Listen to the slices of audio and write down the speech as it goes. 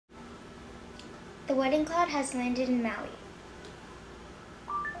The wedding cloud has landed in Maui.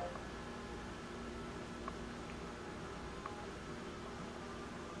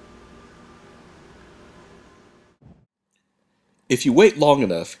 If you wait long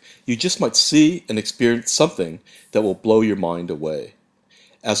enough, you just might see and experience something that will blow your mind away.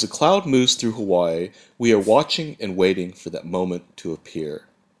 As the cloud moves through Hawaii, we are watching and waiting for that moment to appear.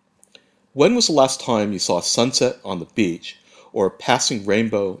 When was the last time you saw a sunset on the beach or a passing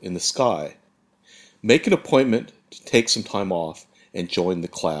rainbow in the sky? Make an appointment to take some time off and join the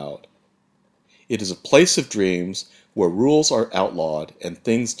cloud. It is a place of dreams where rules are outlawed and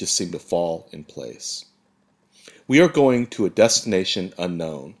things just seem to fall in place. We are going to a destination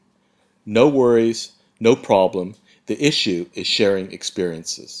unknown. No worries, no problem. The issue is sharing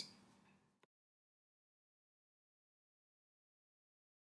experiences.